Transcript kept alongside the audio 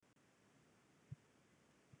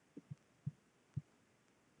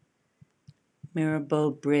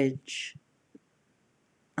Mirabeau Bridge.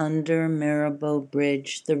 Under Mirabeau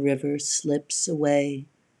Bridge the river slips away,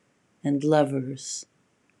 and lovers,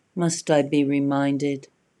 must I be reminded,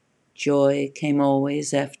 joy came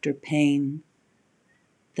always after pain.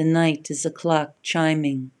 The night is a clock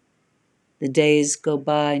chiming, the days go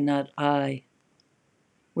by, not I.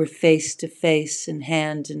 We're face to face and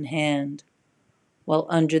hand in hand, while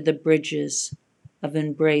under the bridges of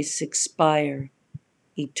embrace expire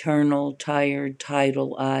eternal tired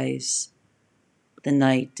tidal eyes. The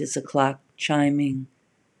night is a clock chiming,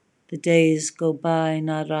 the days go by,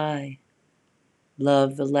 not I.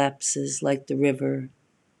 Love elapses like the river,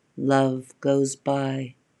 love goes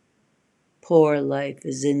by. Poor life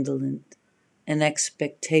is indolent, and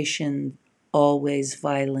expectation always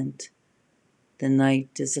violent. The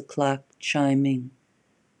night is a clock chiming,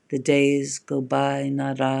 the days go by,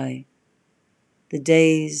 not I. The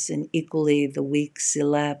days and equally the weeks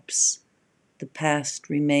elapse, the past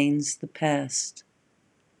remains the past.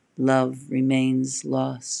 Love remains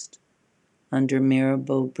lost. Under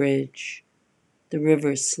Mirabeau Bridge, the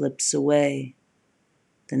river slips away.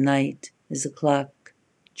 The night is a clock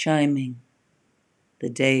chiming. The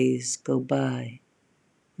days go by,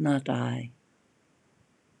 not I.